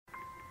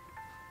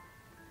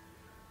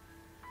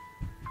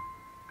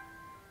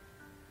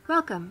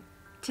Welcome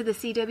to the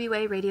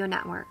CWA Radio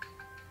Network.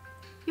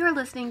 You're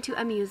listening to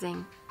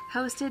Amusing,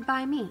 hosted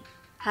by me,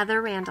 Heather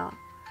Randall.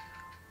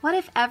 What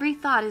if every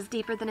thought is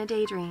deeper than a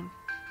daydream?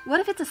 What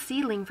if it's a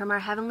seedling from our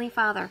Heavenly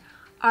Father,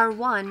 our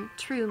one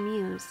true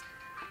muse,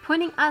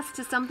 pointing us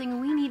to something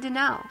we need to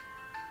know?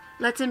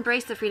 Let's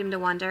embrace the freedom to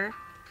wonder,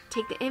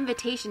 take the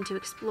invitation to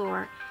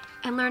explore,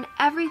 and learn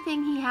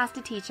everything He has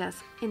to teach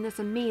us in this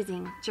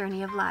amazing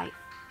journey of life.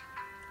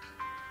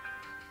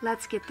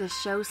 Let's get this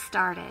show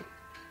started.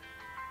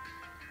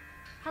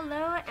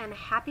 Hello and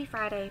happy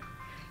Friday.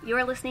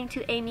 You're listening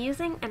to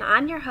Amusing, and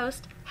I'm your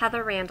host,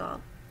 Heather Randall.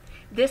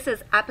 This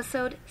is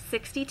episode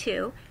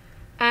 62,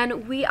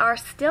 and we are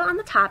still on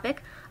the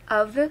topic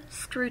of the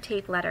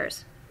Screwtape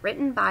Letters,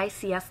 written by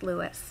C.S.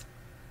 Lewis.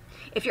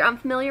 If you're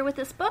unfamiliar with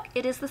this book,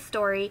 it is the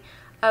story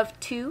of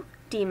two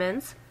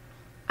demons,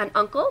 an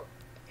uncle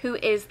who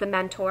is the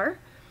mentor,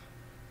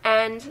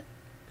 and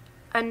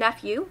a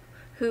nephew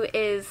who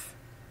is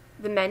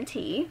the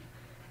mentee,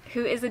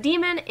 who is a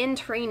demon in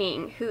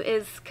training, who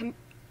is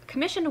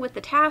commissioned with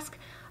the task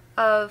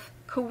of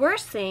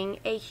coercing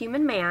a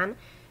human man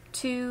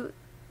to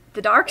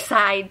the dark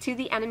side, to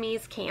the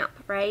enemy's camp,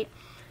 right?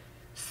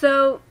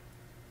 So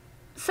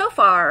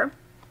far,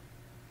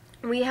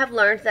 we have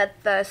learned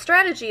that the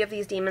strategy of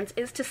these demons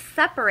is to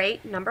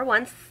separate, number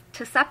one,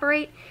 to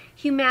separate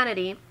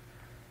humanity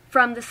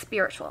from the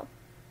spiritual.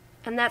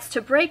 And that's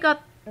to break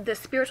up the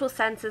spiritual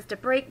senses, to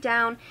break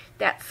down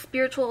that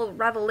spiritual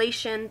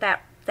revelation,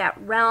 that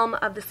realm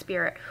of the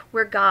spirit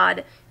where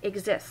God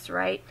exists,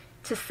 right?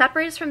 To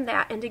separate us from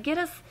that and to get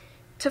us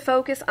to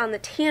focus on the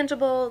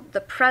tangible, the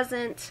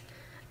present,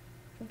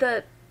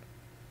 the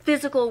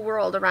physical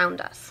world around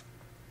us.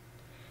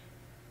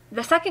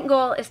 The second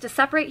goal is to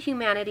separate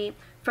humanity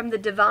from the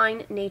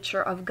divine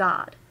nature of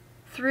God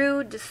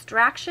through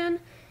distraction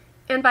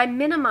and by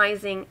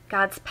minimizing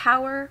God's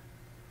power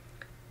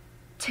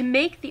to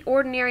make the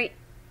ordinary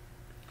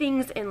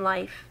things in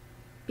life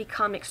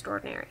become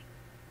extraordinary.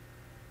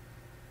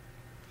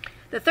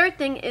 The third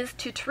thing is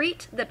to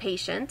treat the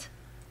patient,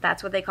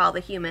 that's what they call the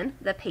human,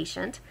 the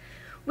patient,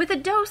 with a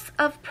dose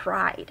of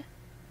pride.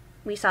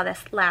 We saw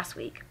this last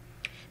week.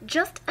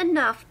 Just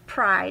enough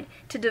pride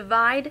to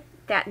divide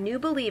that new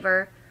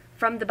believer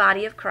from the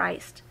body of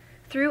Christ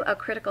through a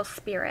critical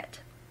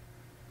spirit.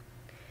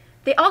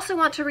 They also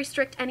want to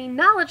restrict any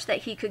knowledge that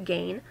he could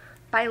gain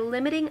by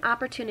limiting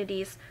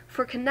opportunities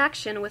for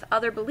connection with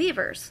other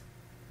believers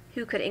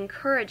who could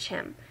encourage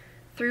him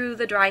through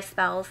the dry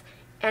spells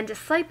and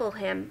disciple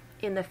him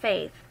in the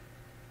faith.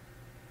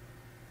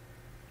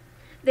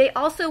 They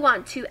also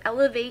want to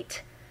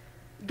elevate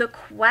the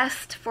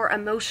quest for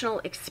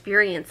emotional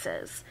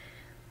experiences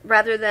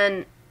rather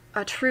than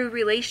a true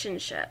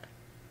relationship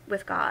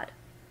with God.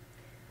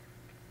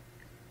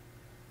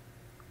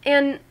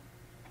 And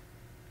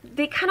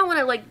they kind of want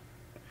to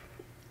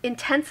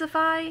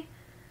intensify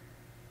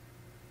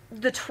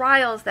the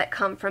trials that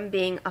come from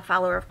being a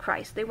follower of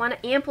Christ. They want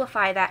to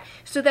amplify that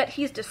so that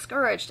he's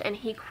discouraged and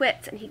he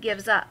quits and he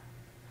gives up.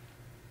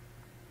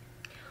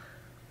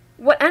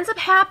 What ends up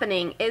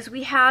happening is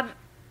we have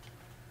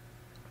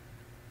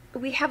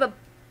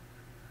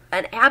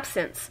an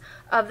absence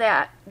of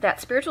that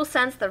spiritual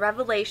sense, the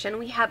revelation.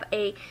 We have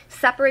a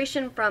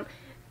separation from,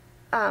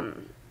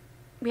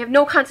 we have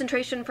no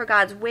concentration for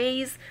God's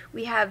ways.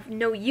 We have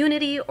no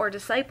unity or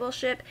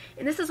discipleship.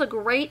 And this is a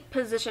great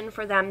position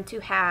for them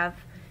to have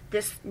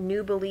this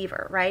new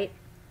believer, right?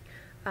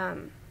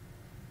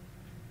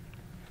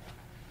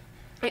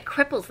 It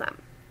cripples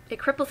them. It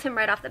cripples him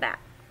right off the bat.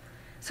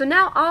 So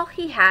now all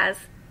he has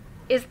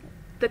is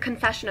the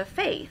confession of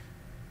faith.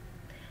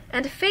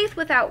 And faith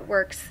without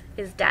works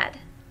is dead.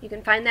 You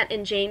can find that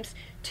in James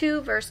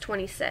 2, verse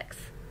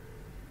 26.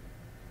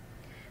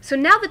 So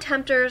now the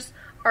tempters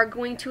are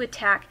going to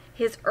attack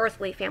his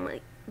earthly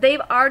family.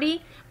 They've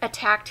already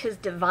attacked his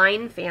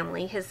divine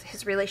family,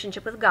 his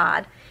relationship with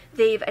God.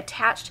 They've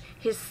attached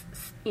his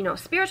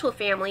spiritual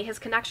family, his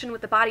connection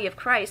with the body of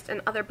Christ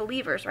and other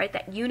believers, right?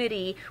 That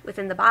unity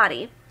within the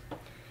body.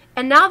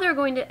 And now they're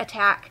going to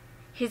attack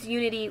his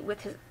unity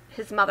with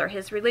his mother,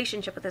 his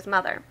relationship with his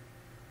mother.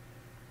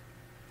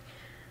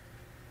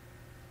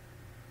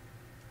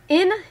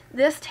 In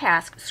this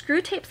task,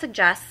 Screwtape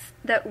suggests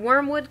that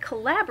Wormwood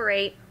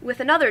collaborate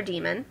with another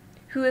demon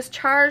who is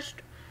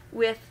charged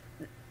with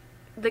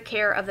the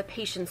care of the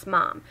patient's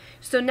mom.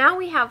 So now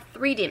we have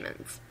three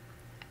demons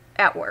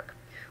at work.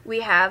 We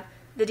have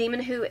the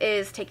demon who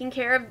is taking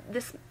care of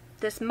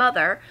this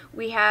mother.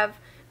 We have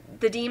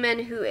the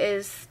demon who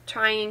is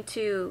trying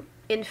to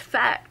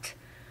infect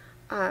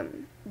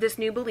this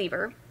new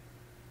believer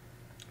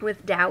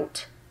with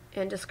doubt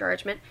and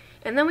discouragement.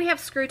 And then we have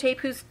Screwtape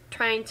who's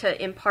trying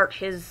to impart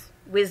his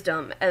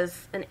wisdom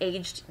as an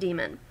aged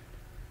demon.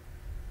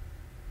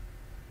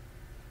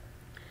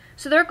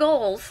 So their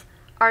goals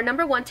are,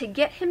 number one, to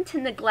get him to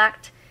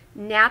neglect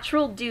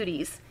natural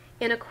duties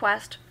in a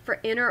quest for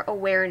inner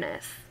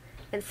awareness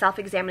and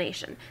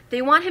self-examination.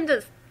 They want him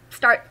to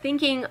start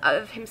thinking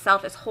of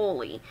himself as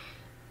holy,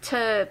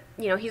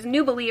 he's a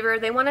new believer.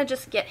 They want to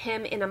just get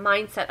him in a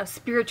mindset of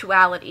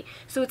spirituality.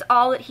 So it's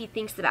all that he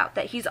thinks about,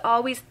 that he's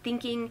always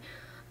thinking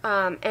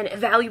and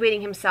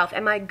evaluating himself.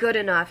 Am I good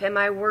enough? Am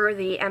I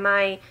worthy? Am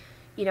I,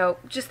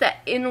 just that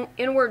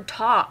inward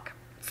talk,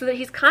 so that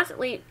he's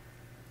constantly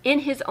in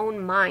his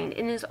own mind,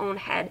 in his own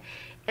head.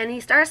 And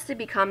he starts to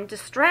become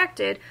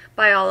distracted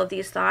by all of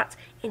these thoughts,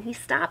 and he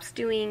stops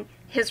doing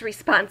his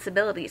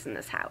responsibilities in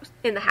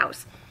the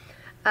house.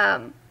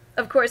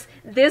 Of course,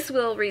 this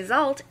will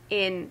result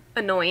in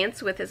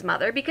annoyance with his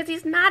mother, because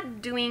he's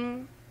not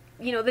doing,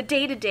 the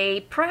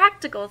day-to-day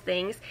practical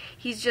things.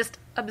 He's just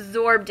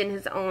absorbed in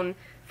his own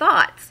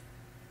thoughts.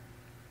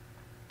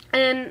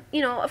 And,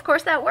 of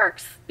course that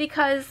works,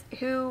 because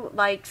who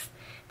likes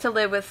to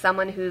live with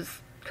someone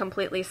who's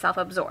completely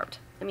self-absorbed?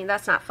 I mean,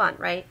 that's not fun,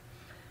 right?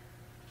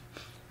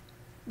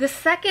 The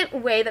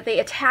second way that they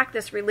attack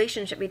this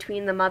relationship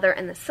between the mother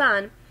and the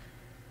son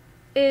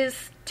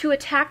is to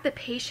attack the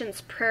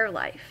patient's prayer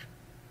life.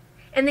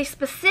 And they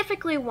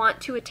specifically want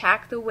to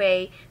attack the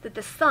way that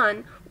the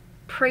son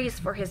prays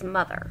for his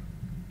mother.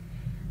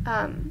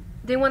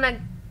 They want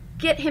to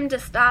get him to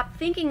stop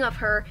thinking of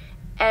her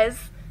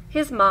as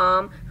his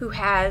mom who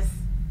has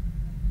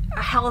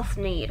a health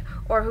need,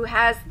 or who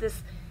has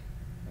this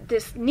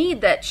need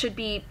that should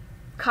be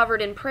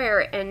covered in prayer,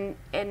 and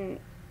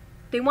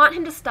they want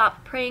him to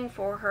stop praying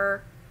for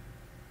her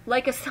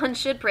like a son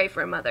should pray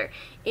for a mother,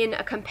 in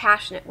a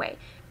compassionate way,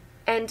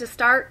 and to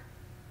start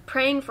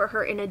praying for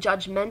her in a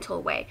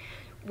judgmental way,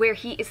 where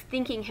he is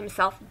thinking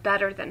himself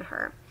better than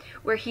her,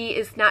 where he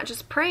is not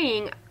just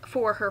praying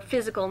for her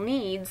physical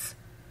needs,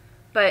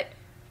 but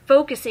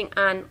focusing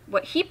on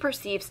what he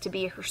perceives to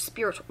be her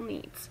spiritual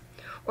needs,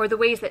 or the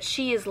ways that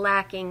she is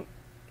lacking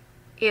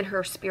in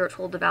her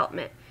spiritual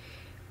development.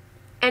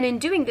 And in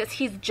doing this,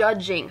 he's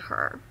judging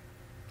her.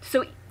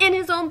 So in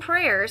his own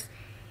prayers,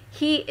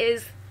 he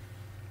is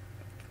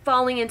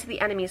falling into the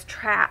enemy's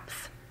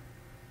traps.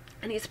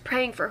 And he's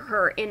praying for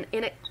her in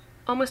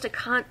almost a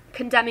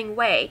condemning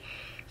way.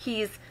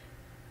 He's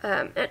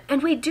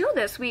and we do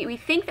this. We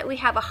think that we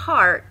have a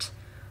heart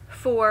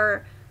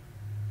for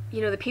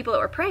the people that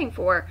we're praying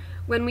for,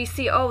 when we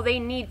see, we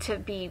need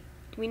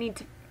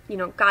to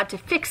God to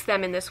fix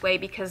them in this way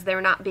because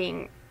they're not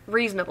being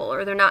reasonable,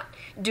 or they're not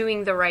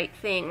doing the right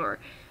thing, or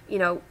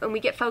and we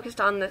get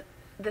focused on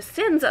the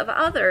sins of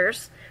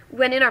others,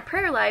 when in our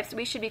prayer lives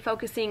we should be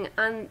focusing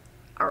on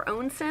our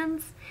own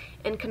sins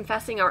and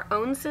confessing our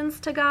own sins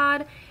to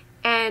God,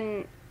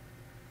 and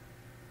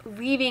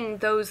leaving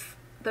those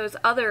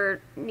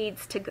other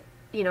needs to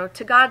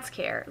God's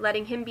care,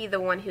 letting him be the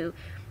one who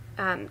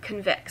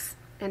convicts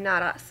and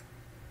not us.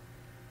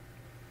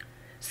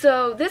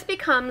 So this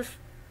becomes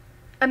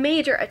a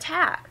major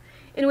attack,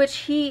 in which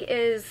he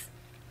is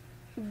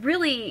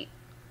really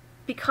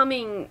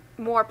becoming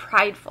more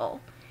prideful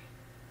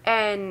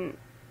and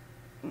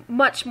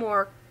much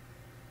more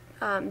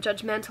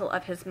judgmental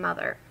of his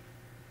mother.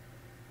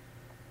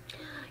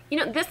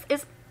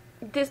 This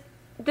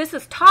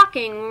is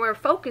talking, when we're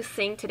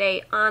focusing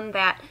today on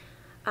that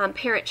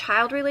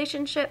parent-child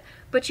relationship,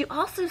 but you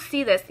also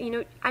see this,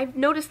 I've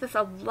noticed this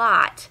a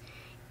lot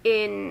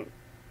in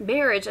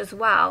marriage as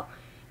well.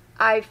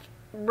 I've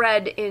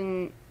read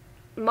in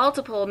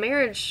multiple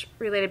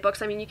marriage-related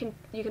books. I mean,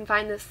 you can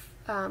find this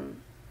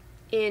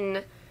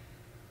in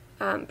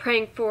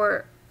praying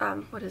for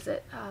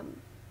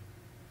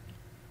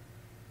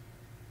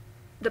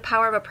The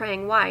Power of a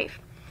Praying Wife,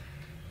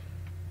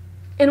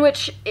 in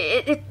which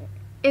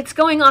it's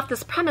going off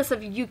this premise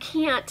of you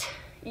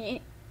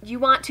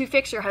want to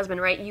fix your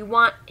husband, right? You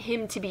want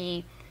him to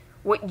be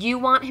what you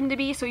want him to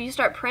be, so you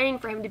start praying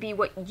for him to be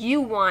what you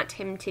want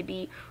him to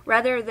be,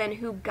 rather than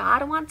who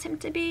God wants him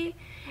to be.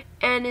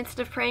 And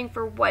instead of praying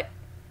for what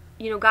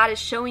God is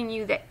showing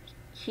you that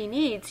he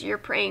needs, you're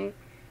praying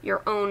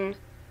your own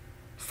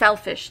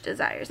selfish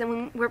desires. And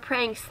when we're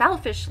praying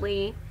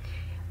selfishly,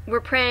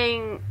 we're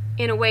praying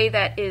in a way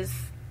that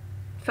is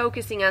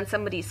focusing on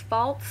somebody's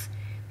faults,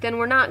 then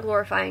we're not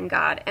glorifying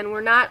God, and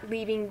we're not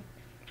leaving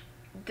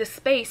the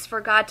space for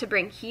God to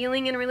bring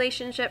healing in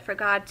relationship, for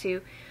God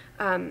to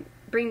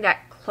bring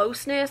that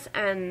closeness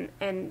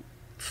and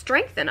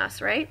strengthen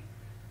us, right?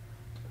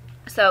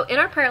 So in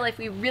our prayer life,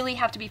 we really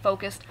have to be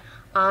focused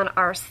on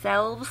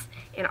ourselves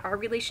and our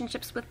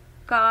relationships with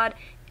God,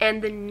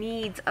 and the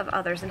needs of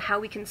others, and how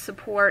we can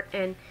support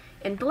and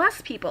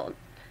bless people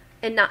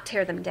and not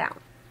tear them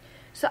down.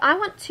 So I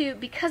want to,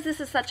 because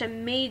this is such a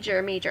major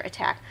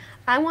attack,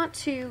 I want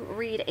to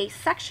read a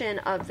section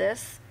of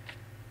this.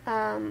 So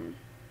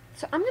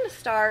I'm going to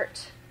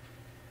start.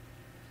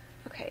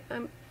 Okay,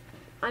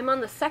 I'm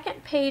on the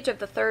second page of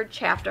the third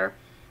chapter,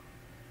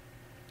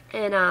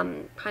 and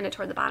kind of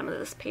toward the bottom of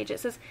this page. It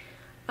says,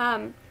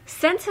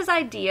 since his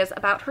ideas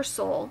about her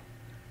soul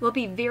will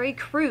be very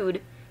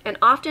crude and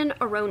often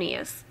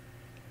erroneous,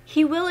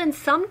 he will in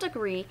some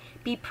degree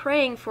be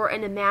praying for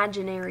an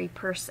imaginary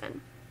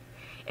person.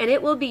 And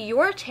it will be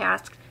your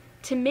task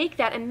to make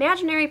that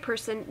imaginary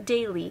person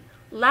daily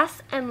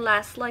less and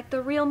less like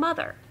the real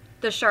mother,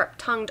 the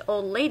sharp-tongued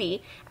old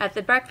lady at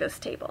the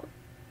breakfast table.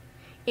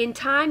 In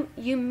time,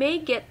 you may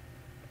get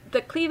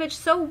the cleavage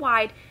so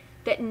wide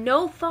that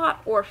no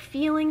thought or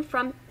feeling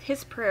from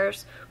his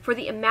prayers for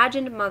the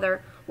imagined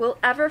mother will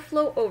ever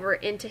flow over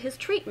into his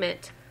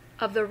treatment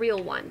of the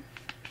real one.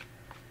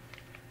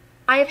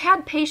 I have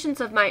had patients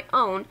of my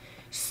own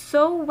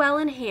so well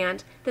in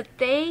hand that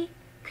they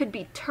could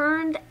be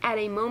turned at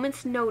a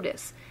moment's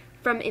notice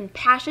from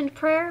impassioned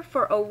prayer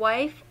for a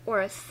wife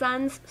or a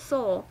son's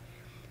soul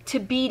to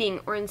beating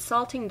or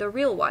insulting the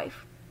real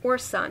wife or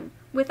son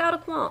without a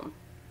qualm.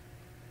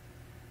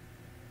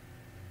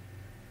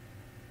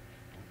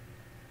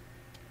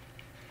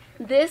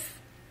 This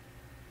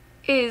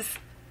is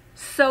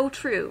so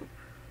true.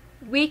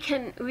 We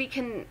can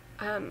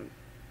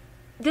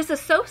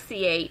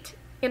disassociate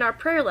in our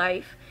prayer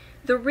life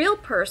the real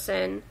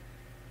person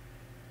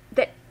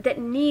that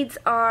needs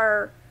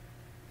our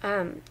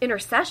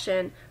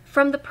intercession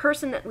from the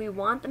person that we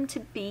want them to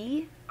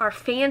be, our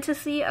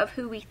fantasy of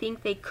who we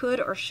think they could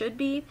or should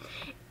be,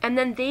 and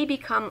then they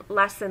become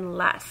less and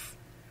less.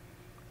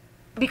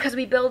 Because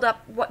we build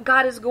up what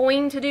God is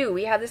going to do.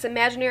 We have this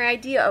imaginary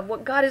idea of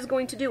what God is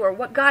going to do or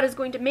what God is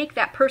going to make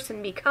that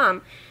person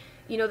become,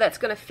 that's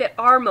going to fit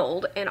our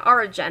mold and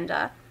our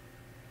agenda.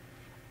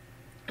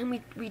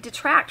 And we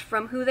detract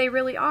from who they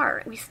really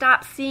are. We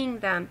stop seeing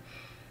them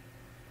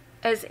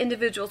as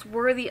individuals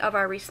worthy of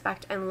our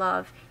respect and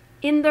love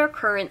in their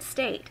current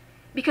state.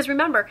 Because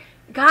remember,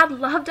 God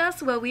loved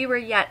us while we were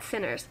yet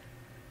sinners.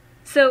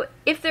 So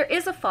if there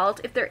is a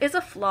fault, if there is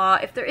a flaw,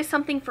 if there is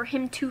something for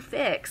him to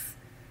fix,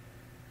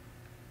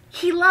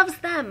 he loves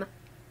them.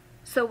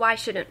 So why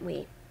shouldn't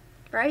we?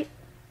 Right?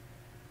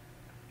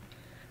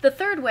 The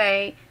third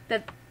way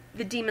that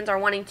the demons are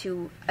wanting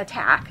to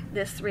attack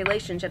this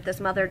relationship, this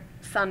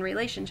mother-son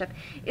relationship,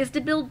 is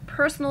to build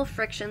personal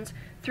frictions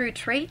through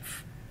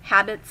traits,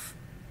 habits,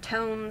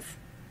 tones.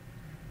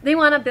 They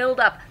want to build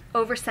up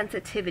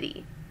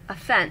oversensitivity,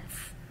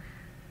 offense,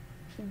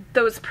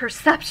 those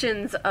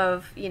perceptions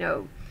of,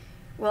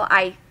 well,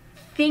 I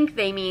think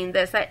they mean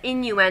this, that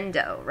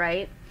innuendo,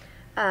 right?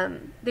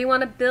 They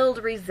want to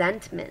build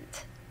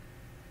resentment.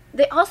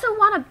 They also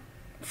want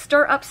to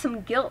stir up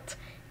some guilt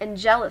and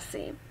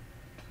jealousy.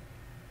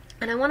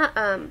 And I want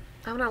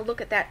to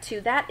look at that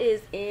too. That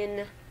is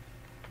in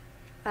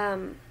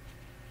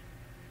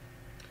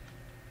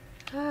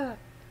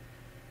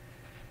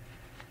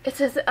it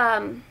says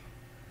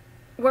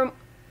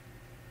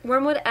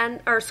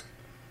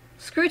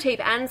Screwtape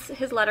ends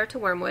his letter to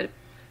Wormwood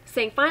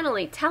saying,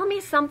 "Finally, tell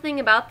me something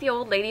about the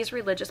old lady's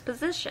religious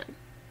position.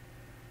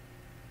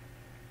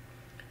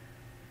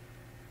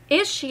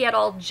 Is she at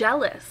all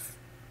jealous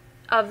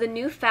of the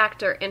new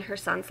factor in her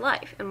son's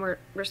life?" And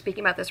we're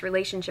speaking about this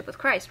relationship with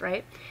Christ,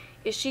 right?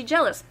 Is she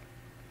jealous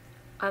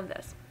of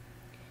this?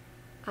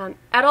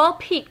 At all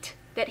piqued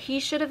that he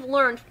should have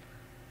learned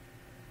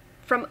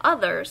from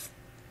others,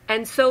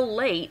 and so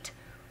late,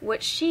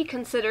 what she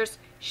considers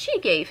she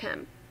gave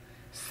him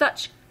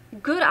such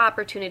good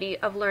opportunity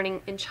of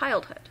learning in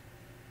childhood.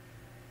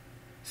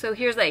 So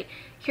here's that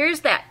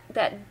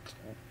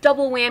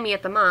double whammy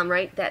at the mom,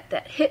 right?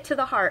 That hit to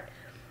the heart.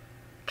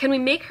 Can we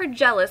make her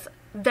jealous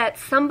that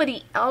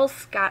somebody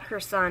else got her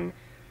son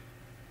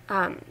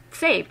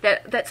saved?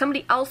 That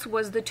somebody else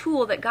was the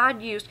tool that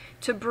God used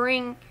to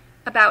bring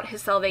about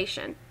his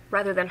salvation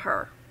rather than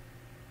her?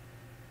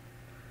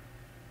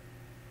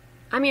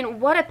 I mean,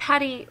 what a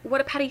petty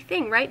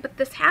thing, right? But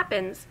this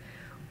happens.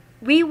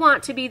 We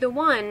want to be the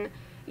one,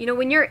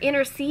 when you're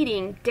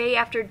interceding day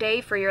after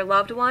day for your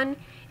loved one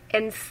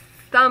and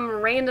some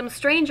random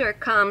stranger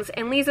comes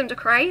and leads them to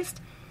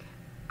Christ,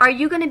 are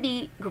you going to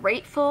be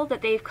grateful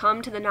that they've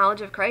come to the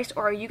knowledge of Christ,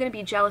 or are you going to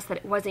be jealous that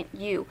it wasn't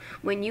you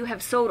when you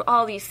have sowed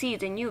all these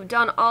seeds and you've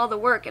done all the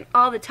work and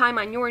all the time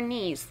on your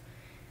knees?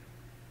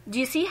 Do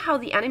you see how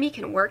the enemy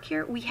can work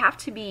here? We have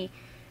to be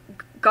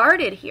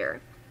guarded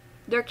here.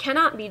 There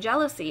cannot be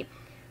jealousy.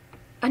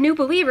 A new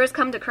believer has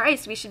come to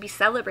Christ. We should be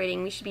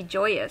celebrating. We should be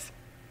joyous.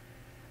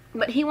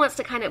 But he wants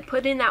to kind of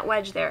put in that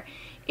wedge there.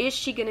 Is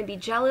she going to be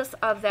jealous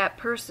of that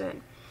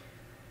person?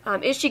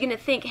 Is she going to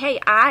think, hey,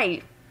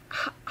 I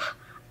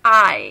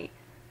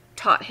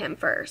taught him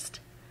first?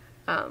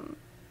 Is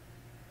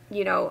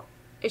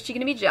she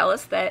going to be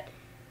jealous that,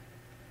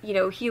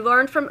 he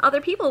learned from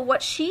other people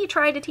what she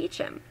tried to teach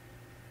him?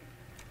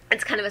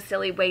 It's kind of a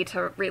silly way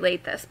to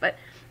relate this, but,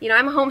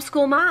 I'm a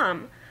homeschool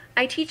mom.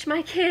 I teach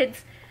my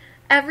kids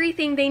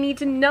everything they need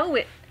to know.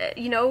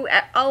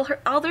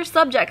 All their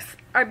subjects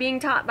are being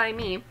taught by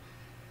me.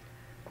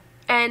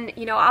 And,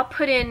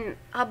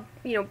 I'll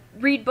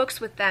read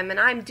books with them, and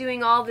I'm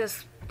doing all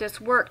this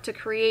work to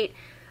create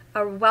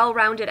a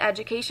well-rounded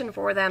education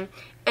for them.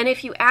 And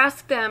if you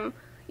ask them,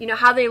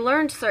 how they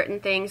learned certain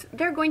things,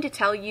 they're going to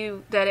tell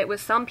you that it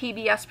was some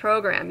PBS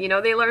program.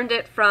 They learned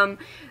it from,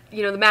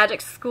 the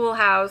Magic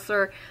Schoolhouse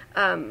or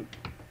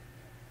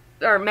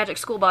Magic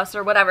School Bus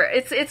or whatever.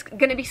 It's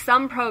going to be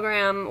some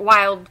program,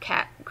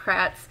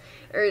 Wildcats,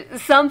 or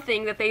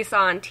something that they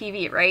saw on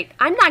TV, right?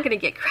 I'm not going to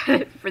get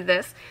credit for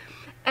this.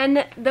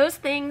 And those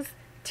things,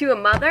 to a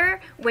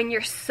mother, when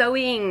you're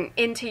sowing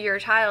into your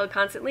child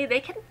constantly,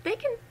 they can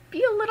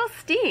be a little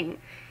sting,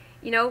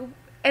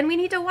 and we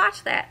need to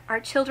watch that. Our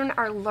children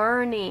are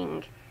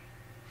learning,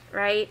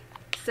 right?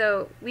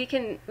 So we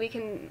can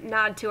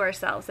nod to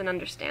ourselves and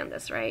understand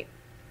this, right?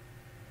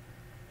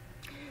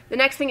 The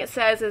next thing it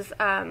says is,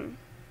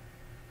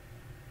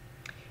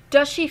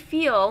 does she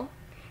feel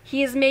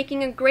he is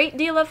making a great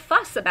deal of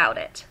fuss about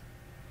it?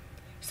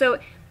 So,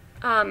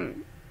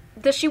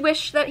 does she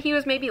wish that he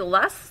was maybe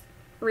less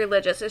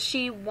religious? Is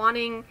she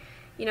wanting,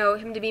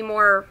 him to be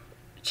more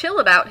chill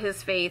about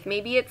his faith?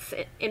 Maybe it's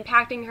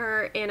impacting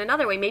her in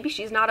another way. Maybe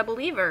she's not a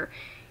believer.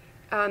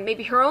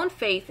 Maybe her own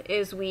faith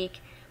is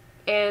weak,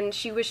 and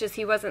she wishes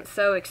he wasn't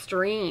so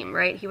extreme,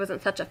 right? He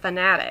wasn't such a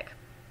fanatic.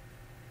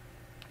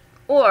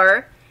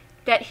 Or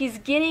that he's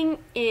getting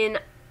in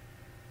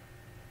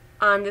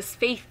on this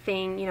faith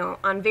thing,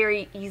 on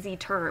very easy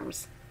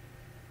terms.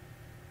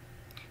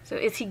 So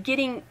is he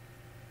getting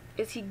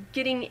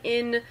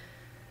in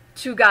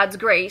to God's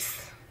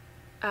grace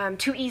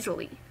too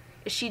easily?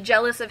 Is she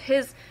jealous of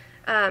his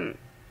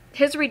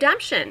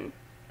redemption?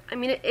 I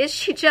mean, is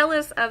she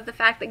jealous of the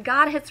fact that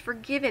God has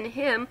forgiven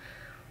him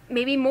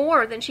maybe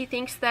more than she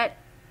thinks that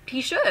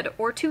he should,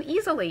 or too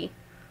easily?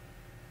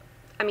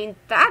 I mean,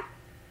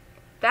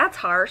 that's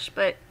harsh,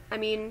 but I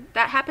mean,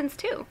 that happens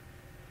too.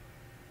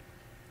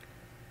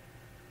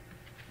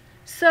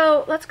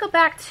 So let's go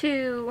back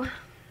to,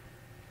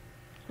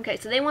 okay,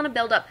 so they want to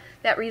build up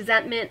that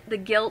resentment, the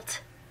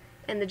guilt,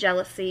 and the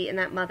jealousy in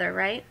that mother,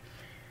 right?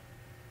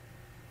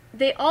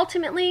 They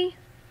ultimately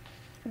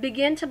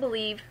begin to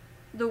believe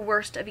the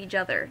worst of each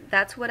other.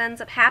 That's what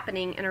ends up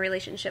happening in a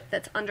relationship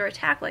that's under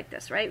attack like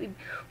this, right?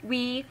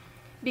 We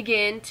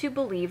begin to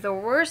believe the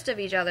worst of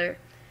each other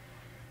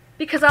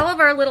because all of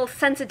our little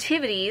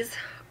sensitivities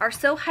are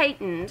so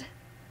heightened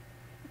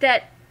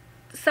that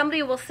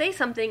somebody will say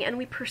something and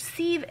we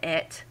perceive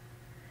it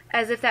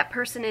as if that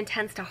person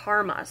intends to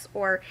harm us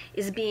or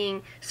is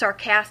being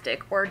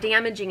sarcastic or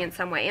damaging in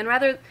some way. And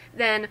rather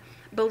than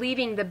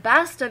believing the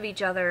best of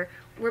each other,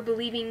 we're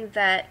believing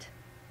that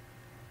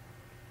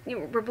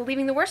we're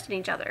believing the worst in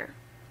each other.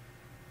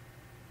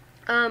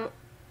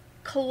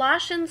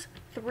 Colossians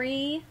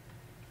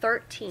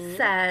 3:13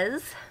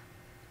 says,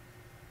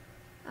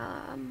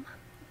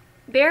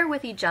 bear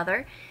with each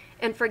other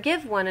and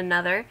forgive one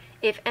another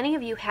if any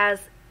of you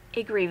has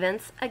a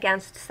grievance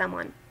against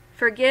someone.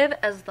 Forgive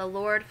as the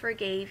Lord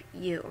forgave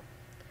you.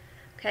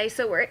 Okay,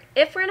 so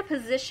if we're in a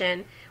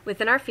position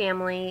within our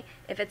family,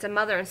 if it's a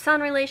mother and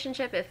son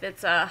relationship, if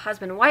it's a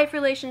husband and wife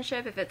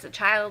relationship, if it's a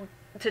child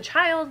to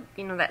child,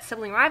 that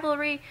sibling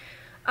rivalry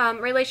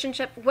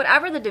relationship,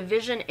 whatever the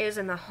division is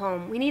in the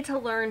home, we need to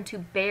learn to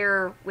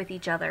bear with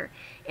each other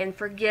and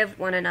forgive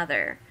one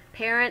another.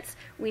 Parents,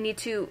 we need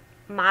to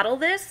model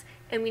this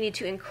and we need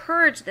to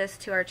encourage this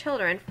to our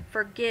children.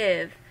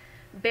 Forgive,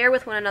 bear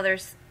with one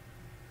another's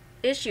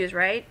issues,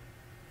 right?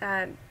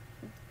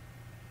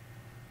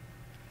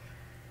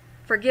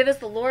 Forgive as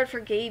the Lord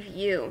forgave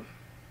you.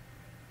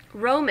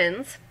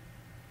 Romans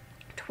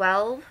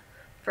 12,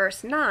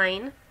 verse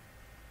 9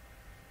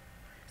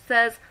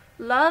 says,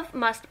 love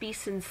must be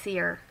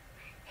sincere.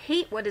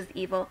 Hate what is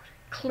evil.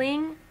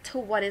 Cling to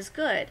what is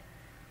good.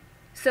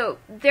 So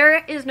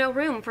there is no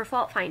room for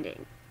fault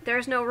finding.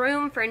 There's no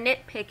room for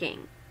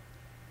nitpicking.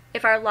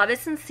 If our love is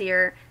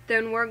sincere,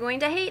 then we're going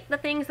to hate the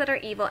things that are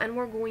evil and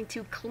we're going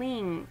to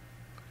cling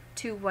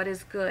to what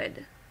is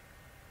good.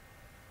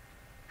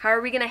 How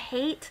are we going to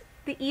hate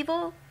the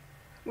evil?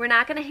 We're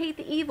not going to hate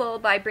the evil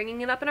by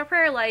bringing it up in our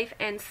prayer life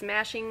and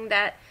smashing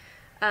that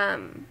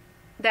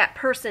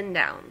person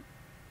down.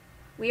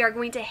 We are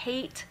going to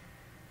hate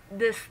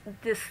this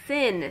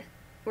sin.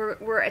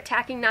 We're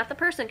attacking not the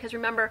person, because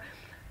remember,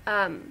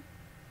 we're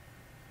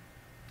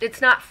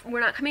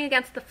not coming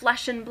against the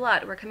flesh and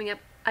blood. We're coming up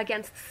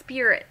against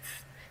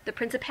spirits, the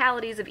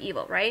principalities of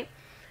evil, right?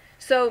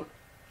 So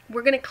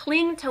we're going to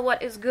cling to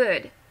what is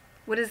good.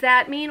 What does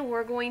that mean?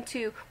 We're going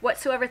to,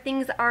 whatsoever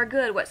things are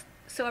good,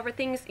 whatsoever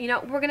things,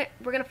 we're going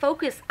to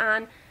focus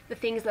on the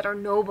things that are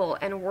noble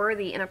and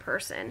worthy in a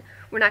person.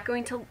 We're not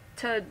going to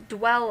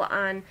dwell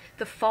on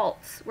the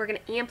faults. We're going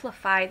to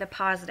amplify the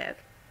positive.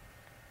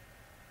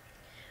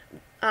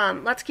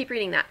 Let's keep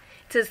reading that.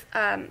 It says,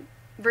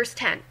 verse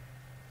 10,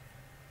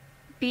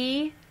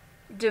 be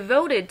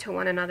devoted to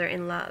one another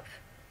in love.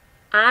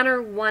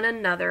 Honor one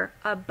another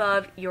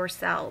above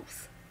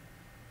yourselves.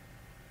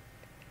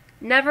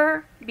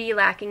 Never be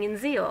lacking in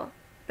zeal,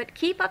 but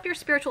keep up your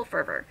spiritual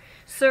fervor,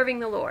 serving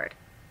the Lord.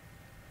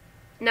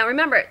 Now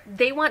remember,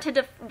 they want to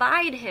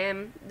divide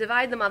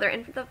the mother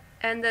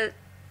and the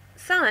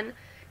son,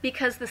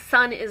 because the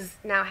son is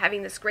now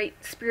having this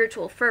great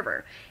spiritual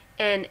fervor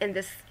and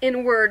this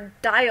inward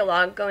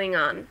dialogue going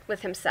on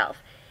with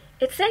himself.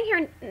 It's saying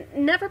here,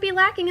 never be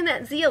lacking in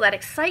that zeal, that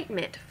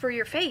excitement for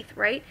your faith,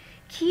 right?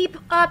 Keep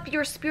up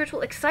your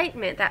spiritual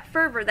excitement, that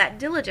fervor, that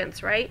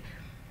diligence, right?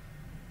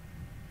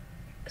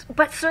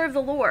 But serve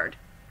the Lord.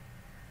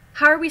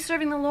 How are we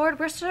serving the Lord?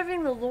 We're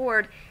serving the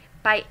Lord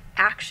by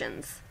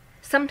actions.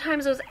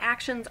 Sometimes those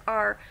actions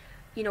are,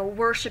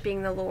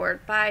 worshiping the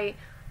Lord by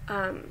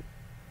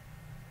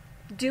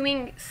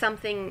doing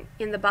something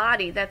in the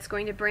body that's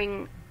going to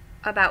bring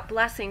about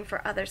blessing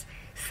for others.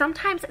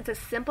 Sometimes it's as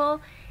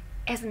simple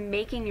as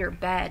making your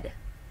bed.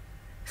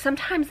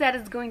 Sometimes that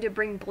is going to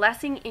bring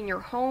blessing in your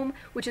home,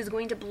 which is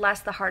going to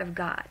bless the heart of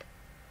God.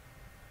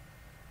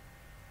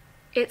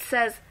 It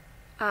says,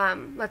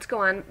 let's go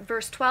on,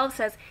 verse 12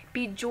 says,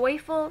 be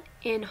joyful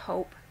in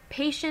hope,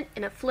 patient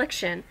in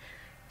affliction,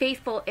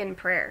 faithful in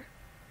prayer.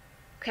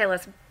 Okay,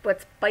 let's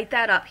bite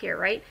that up here,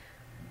 right?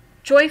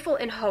 Joyful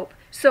in hope.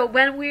 So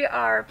when we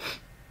are,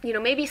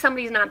 maybe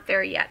somebody's not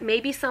there yet.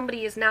 Maybe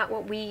somebody is not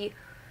what we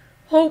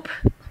hope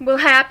will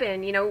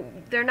happen.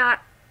 They're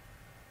not,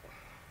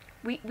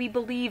 we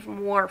believe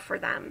more for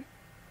them,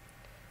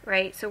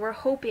 right? So we're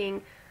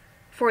hoping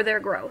for their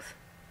growth.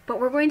 But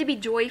we're going to be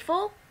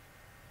joyful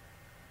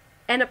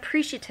and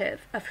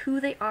appreciative of who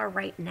they are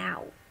right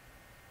now.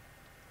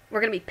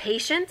 We're going to be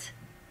patient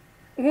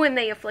when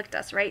they afflict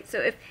us, right?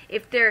 So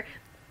if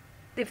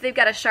they've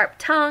got a sharp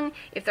tongue,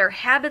 if their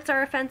habits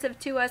are offensive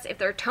to us, if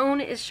their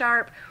tone is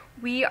sharp,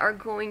 we are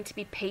going to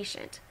be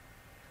patient.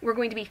 We're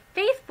going to be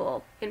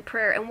faithful in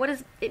prayer. And what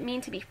does it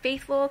mean to be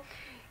faithful?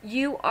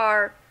 You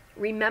are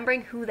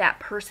remembering who that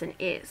person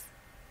is.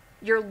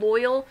 You're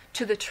loyal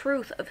to the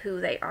truth of who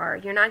they are.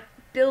 You're not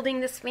building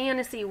this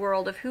fantasy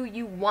world of who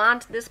you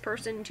want this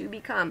person to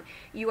become.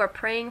 You are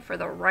praying for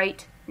the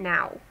right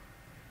now,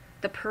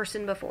 the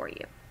person before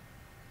you.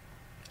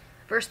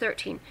 Verse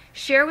 13,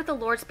 share with the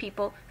Lord's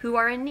people who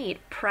are in need.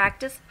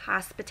 Practice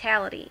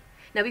hospitality.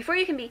 Now, before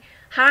you can be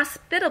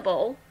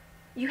hospitable,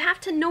 you have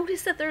to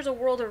notice that there's a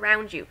world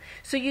around you.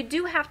 So you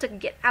do have to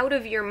get out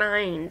of your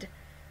mind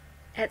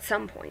at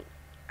some point,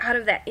 out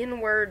of that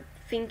inward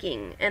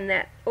thinking and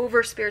that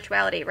over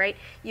spirituality, right?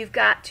 You've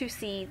got to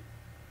see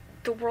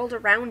the world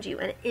around you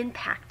and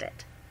impact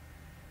it.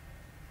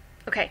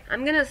 Okay,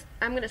 I'm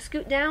gonna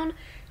scoot down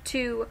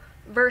to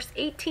verse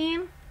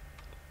 18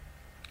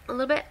 a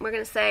little bit. We're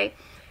gonna say,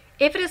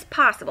 if it is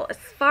possible, as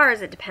far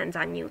as it depends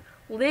on you,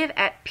 live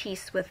at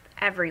peace with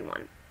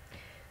everyone.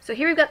 So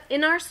here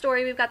in our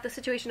story, we've got the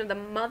situation of the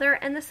mother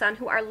and the son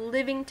who are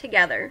living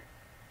together,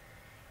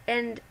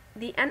 and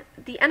the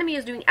enemy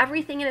is doing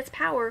everything in its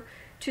power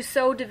to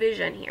sow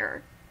division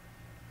here,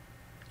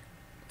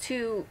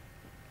 to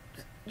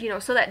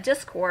sow that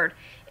discord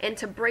and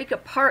to break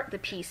apart the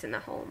peace in the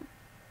home.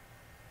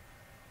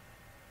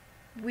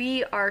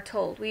 We are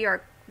told, we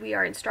are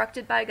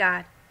instructed by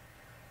God,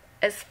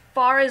 as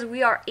far as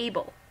we are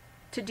able,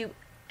 to do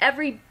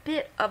every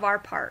bit of our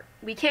part.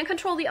 We can't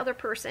control the other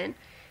person.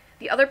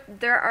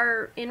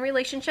 In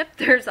relationship,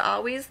 there's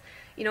always,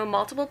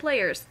 multiple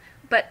players.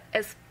 But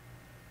as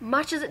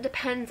much as it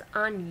depends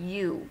on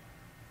you,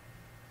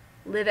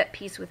 live at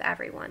peace with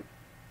everyone.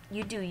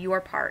 You do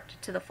your part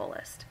to the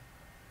fullest.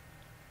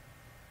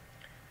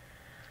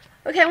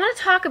 Okay, I want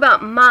to talk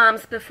about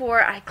moms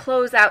before I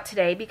close out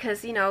today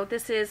because,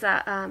 this is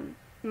a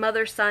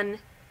mother-son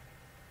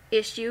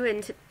issue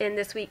in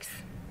this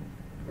week's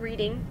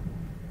reading.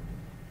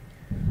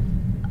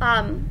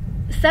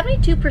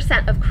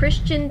 72% of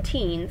Christian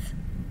teens,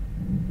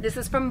 this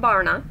is from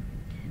Barna,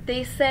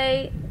 they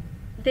say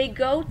they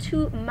go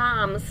to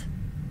moms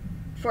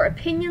for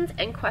opinions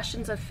and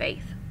questions of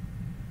faith.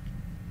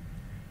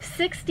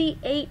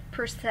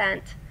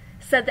 68%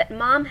 said that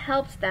mom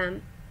helps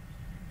them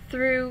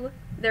through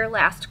their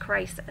last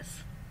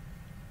crisis.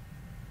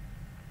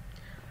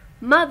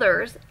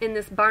 Mothers in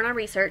this Barna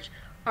research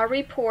are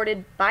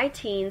reported by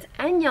teens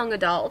and young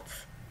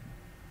adults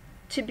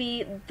to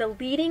be the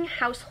leading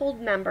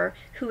household member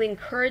who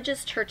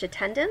encourages church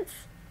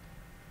attendance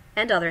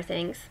and other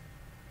things,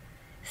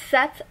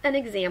 sets an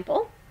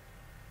example,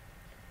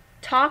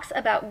 talks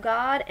about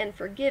God and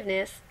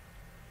forgiveness,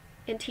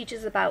 and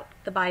teaches about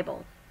the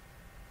Bible.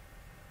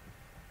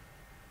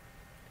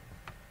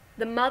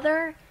 The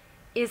mother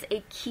is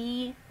a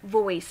key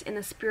voice in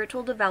the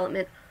spiritual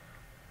development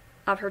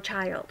of her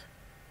child.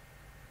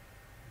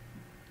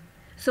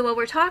 So what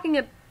we're talking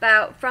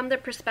about from the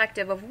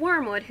perspective of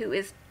Wormwood, who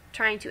is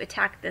trying to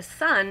attack this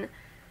son,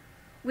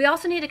 we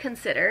also need to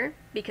consider,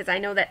 because I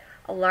know that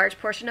a large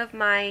portion of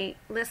my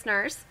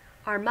listeners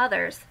are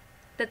mothers,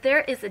 that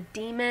there is a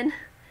demon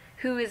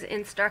who is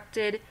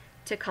instructed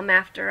to come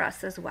after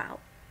us as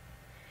well,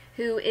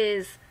 who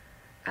is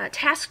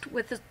tasked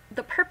with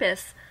the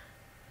purpose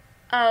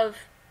of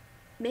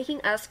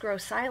making us grow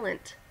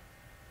silent.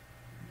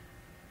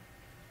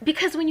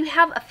 Because when you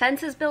have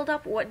offenses build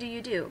up, what do?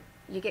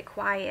 You get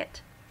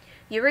quiet.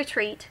 You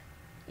retreat.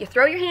 You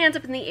throw your hands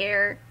up in the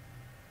air.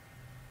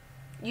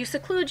 You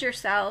seclude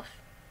yourself.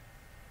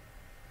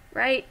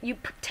 Right? You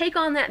take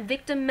on that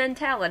victim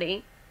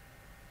mentality.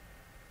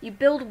 You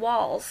build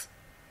walls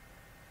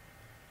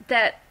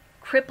that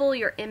cripple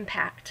your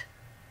impact.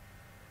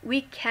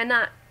 We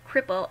cannot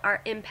cripple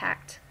our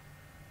impact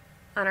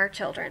on our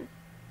children.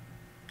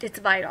 It's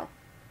vital.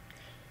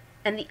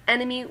 And the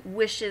enemy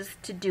wishes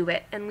to do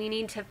it. And we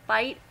need to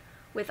fight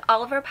with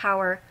all of our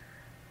power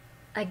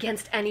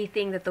against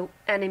anything that the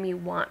enemy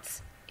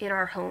wants in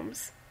our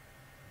homes.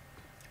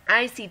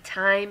 I see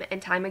time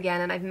and time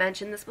again, and I've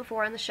mentioned this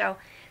before on the show,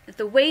 that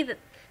the way that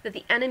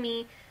the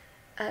enemy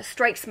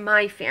strikes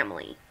my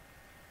family,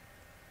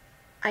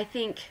 I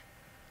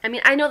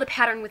know the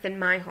pattern within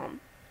my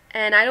home.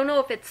 And I don't know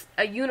if it's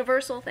a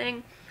universal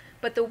thing,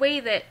 but the way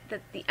that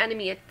the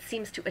enemy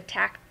seems to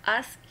attack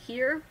us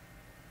here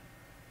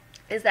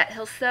is that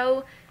he'll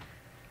sow,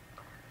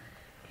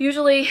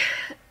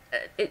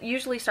 it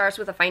usually starts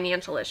with a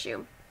financial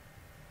issue.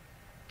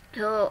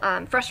 He'll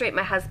frustrate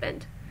my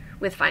husband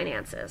with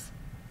finances,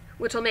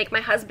 which will make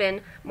my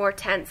husband more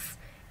tense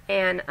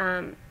and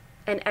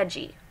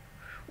edgy,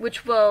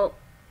 which will,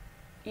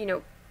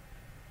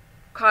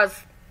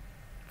 cause,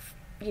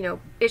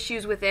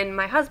 issues within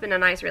my husband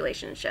and I's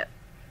relationship,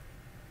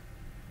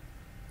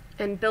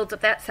 and builds up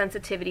that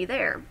sensitivity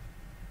there.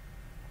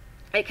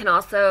 It can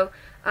also,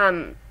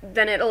 then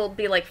it'll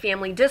be like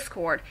family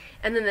discord.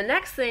 And then the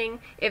next thing,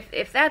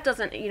 if that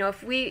doesn't,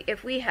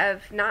 if we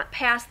have not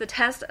passed the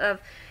test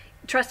of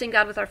trusting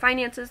God with our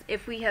finances,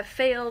 if we have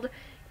failed,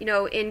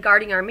 in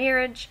guarding our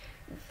marriage,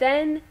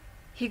 then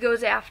he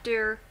goes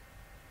after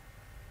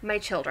my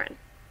children.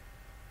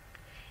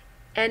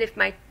 And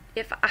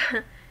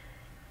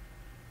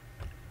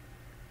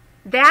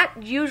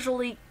that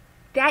usually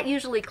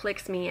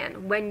clicks me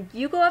in. When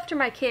you go after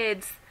my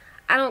kids,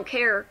 I don't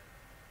care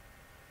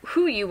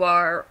who you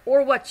are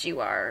or what you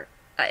are.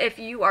 If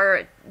you are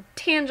a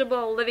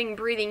tangible, living,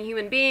 breathing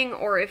human being,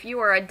 or if you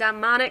are a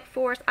demonic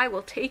force, I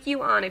will take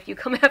you on if you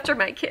come after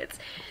my kids.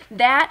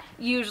 That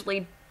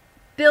usually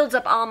builds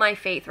up all my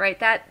faith, right?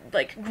 That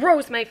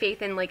grows my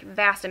faith in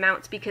vast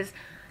amounts, because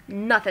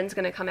nothing's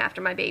going to come after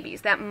my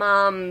babies. That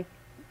mom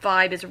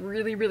vibe is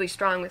really, really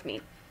strong with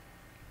me.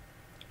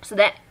 So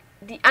that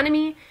if the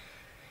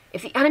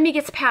enemy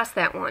gets past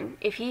that one,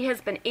 if he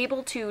has been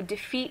able to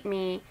defeat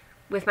me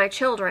with my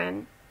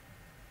children,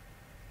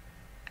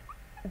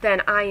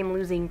 then I am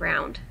losing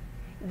ground.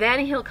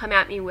 Then he'll come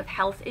at me with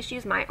health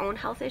issues, my own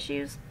health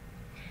issues.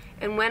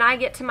 And when I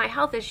get to my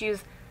health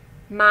issues,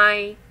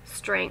 my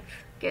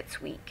strength gets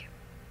weak.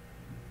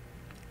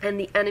 And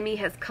the enemy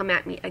has come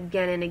at me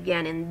again and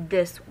again in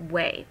this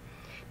way.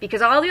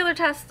 Because all the other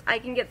tests I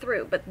can get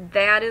through, but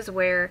that is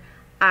where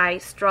I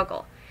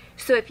struggle.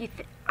 So if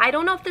I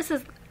don't know if this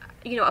is,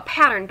 a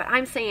pattern, but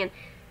I'm saying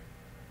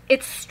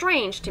it's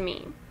strange to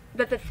me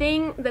that the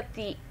thing that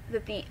the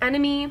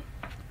enemy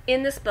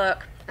in this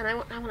book, and I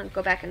want to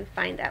go back and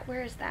find that.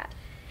 Where is that?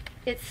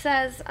 It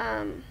says,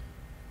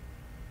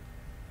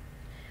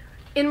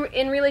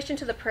 in relation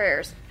to the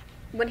prayers,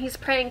 when he's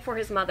praying for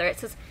his mother, it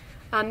says,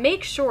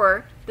 make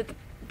sure that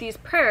these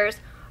prayers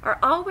are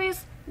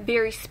always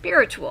very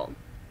spiritual,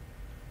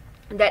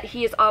 that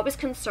he is always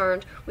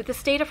concerned with the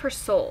state of her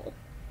soul,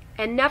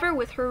 and never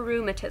with her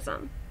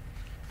rheumatism.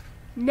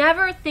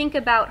 Never think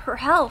about her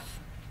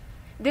health.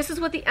 This is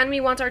what the enemy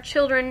wants our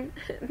children,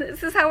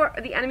 this is how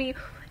the enemy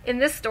in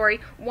this story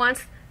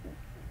wants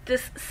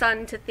this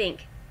son to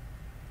think.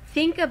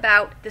 Think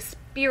about the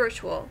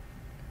spiritual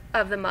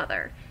of the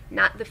mother,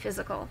 not the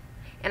physical.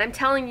 And I'm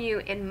telling you,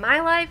 in my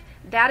life,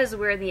 that is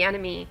where the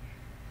enemy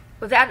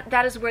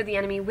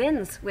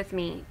wins with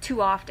me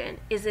too often,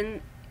 is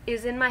in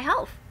my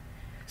health.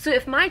 So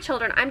if my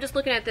children, I'm just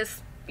looking at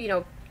this,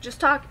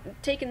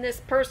 taking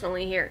this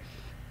personally here.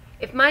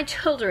 If my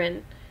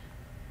children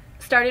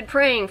started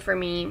praying for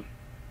me,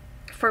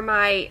 for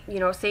my,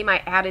 say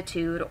my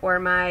attitude or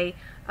my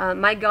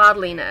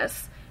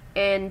godliness,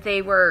 and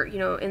they were,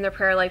 in their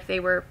prayer life, they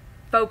were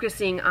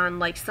focusing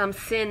on some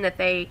sin that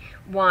they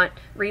want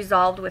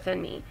resolved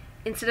within me,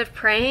 instead of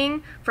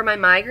praying for my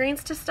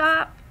migraines to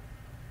stop,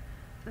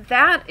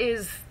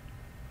 that's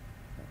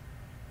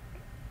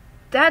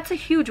a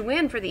huge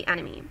win for the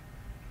enemy.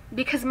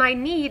 Because my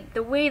need,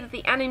 the way that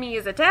the enemy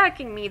is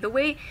attacking me, the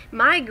way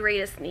my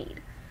greatest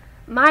need,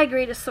 my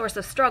greatest source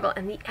of struggle,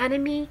 and the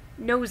enemy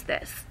knows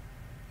this,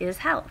 is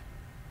health.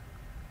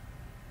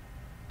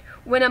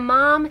 When a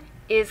mom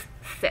is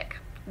sick,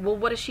 well,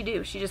 what does she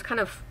do? She just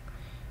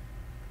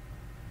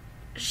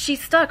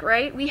she's stuck,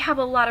 right? We have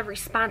a lot of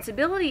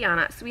responsibility on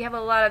us. We have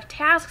a lot of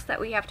tasks that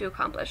we have to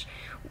accomplish.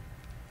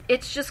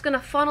 It's just going to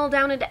funnel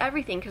down into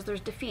everything because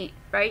there's defeat,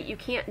 right? You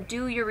can't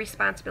do your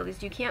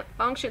responsibilities. You can't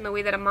function the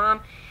way that a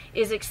mom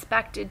is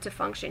expected to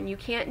function. You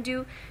can't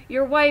do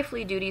your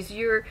wifely duties.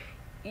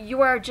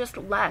 You are just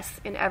less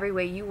in every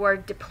way. You are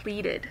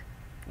depleted.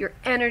 Your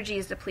energy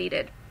is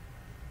depleted.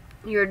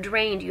 You're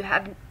drained. You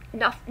have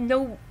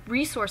no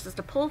resources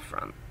to pull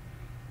from.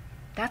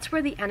 That's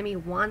where the enemy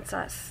wants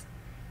us.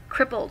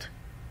 Crippled,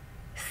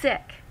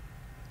 sick,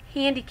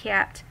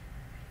 handicapped,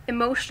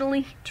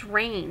 emotionally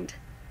drained,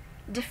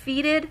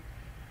 defeated,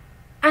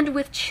 and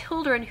with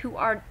children who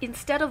are,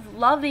 instead of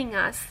loving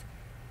us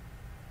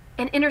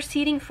and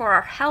interceding for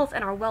our health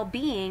and our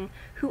well-being,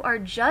 who are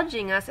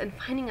judging us and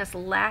finding us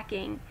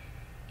lacking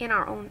in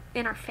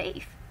our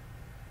faith.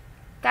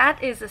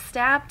 That is a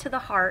stab to the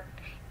heart,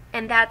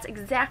 and that's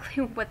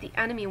exactly what the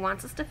enemy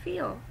wants us to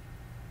feel.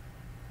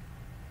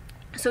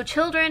 So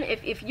children,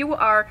 if you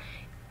are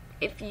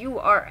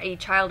a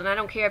child, and I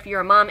don't care if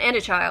you're a mom and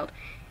a child,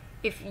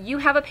 if you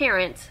have a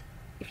parent,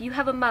 if you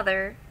have a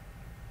mother,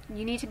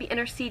 you need to be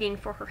interceding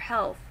for her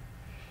health.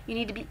 You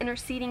need to be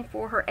interceding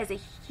for her as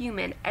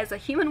a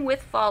human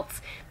with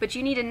faults, but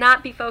you need to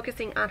not be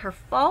focusing on her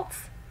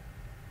faults,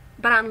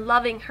 but on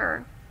loving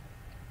her,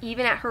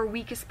 even at her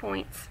weakest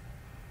points.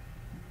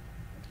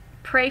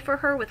 Pray for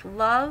her with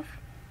love.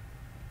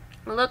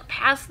 Look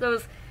past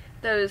those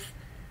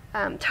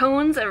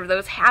tones or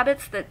those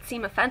habits that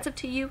seem offensive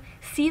to you.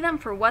 See them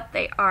for what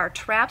they are,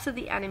 traps of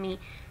the enemy.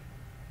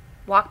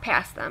 Walk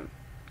past them.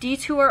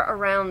 Detour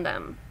around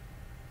them.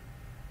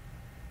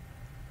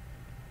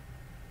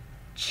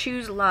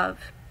 Choose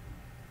love,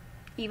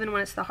 even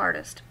when it's the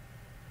hardest.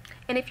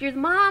 And if you're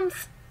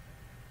moms,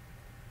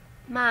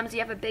 you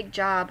have a big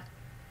job.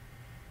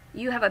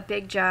 You have a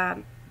big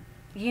job.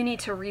 You need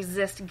to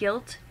resist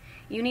guilt.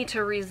 You need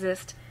to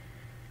resist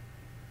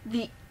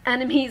the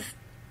enemy's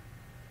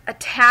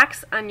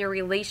attacks on your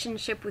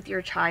relationship with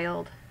your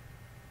child.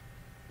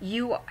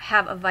 You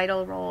have a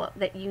vital role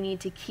that you need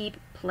to keep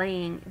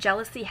playing.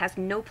 Jealousy has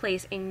no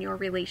place in your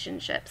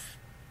relationships.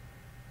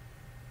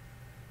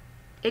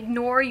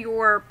 Ignore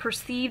your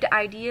perceived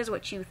ideas,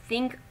 what you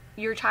think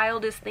your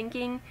child is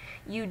thinking.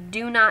 You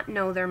do not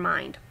know their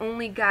mind.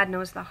 Only God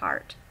knows the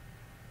heart.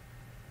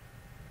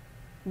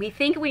 We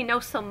think we know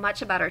so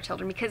much about our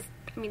children because,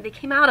 they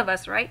came out of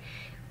us, right?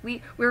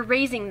 We're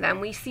raising them.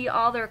 We see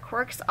all their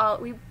quirks.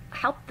 We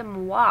helped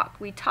them walk.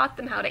 We taught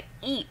them how to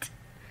eat.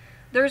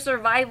 Their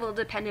survival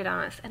depended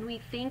on us, and we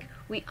think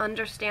we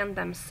understand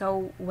them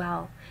so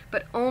well.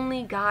 But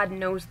only God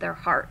knows their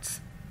hearts.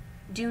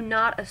 Do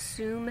not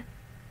assume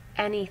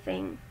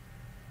anything.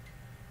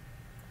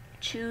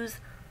 Choose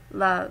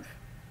love.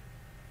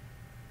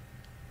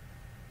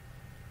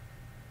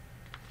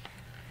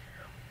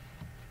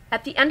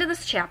 At the end of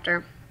this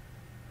chapter,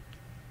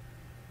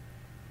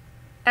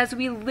 as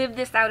we live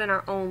this out in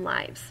our own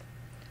lives,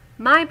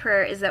 my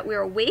prayer is that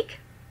we're awake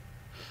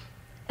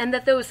and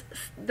that those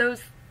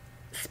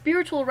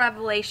spiritual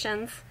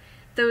revelations,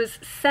 those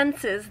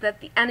senses that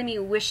the enemy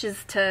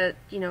wishes to,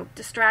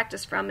 distract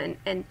us from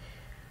and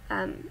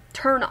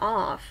turn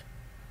off,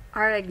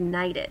 are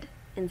ignited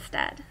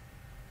instead.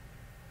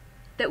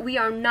 That we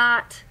are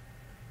not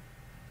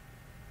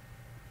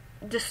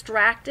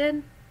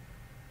distracted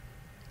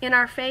in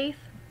our faith,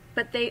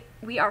 but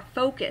we are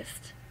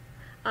focused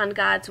on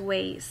God's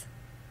ways.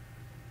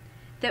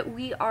 That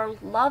we are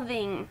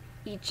loving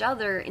each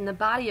other in the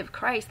body of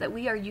Christ, that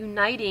we are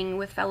uniting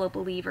with fellow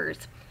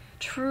believers,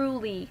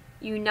 truly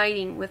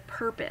uniting with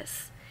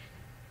purpose.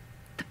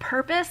 The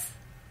purpose,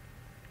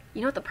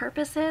 you know what the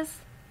purpose is?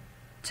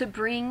 To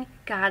bring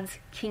God's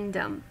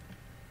kingdom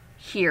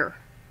here.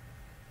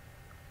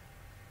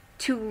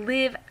 To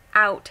live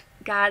out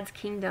God's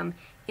kingdom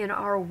in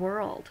our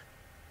world.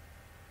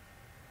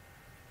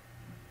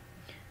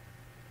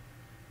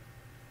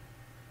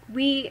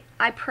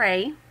 I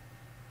pray,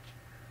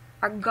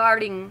 are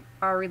guarding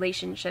our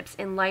relationships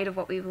in light of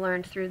what we've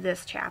learned through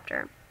this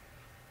chapter.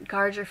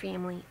 Guard your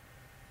family.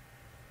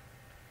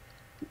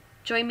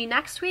 Join me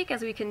next week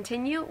as we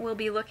continue. We'll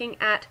be looking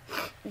at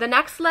the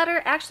next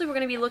letter. Actually, we're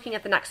going to be looking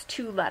at the next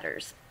 2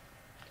 letters.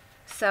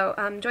 So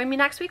join me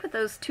next week with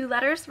those 2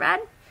 letters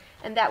read,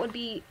 and that would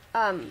be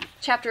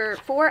chapter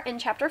 4 and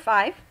chapter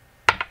 5.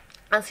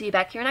 I'll see you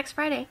back here next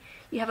Friday.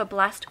 You have a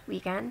blessed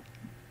weekend.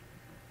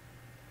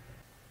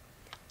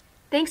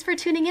 Thanks for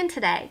tuning in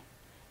today.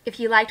 If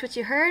you liked what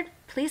you heard,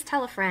 please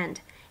tell a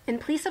friend,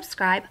 and please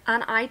subscribe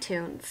on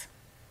iTunes.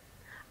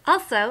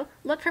 Also,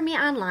 look for me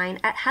online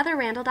at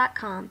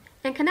heatherrandall.com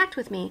and connect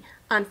with me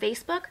on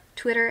Facebook,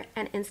 Twitter,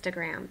 and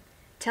Instagram.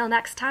 Till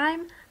next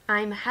time,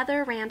 I'm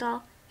Heather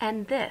Randall,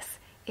 and this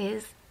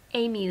is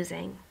A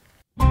Musing.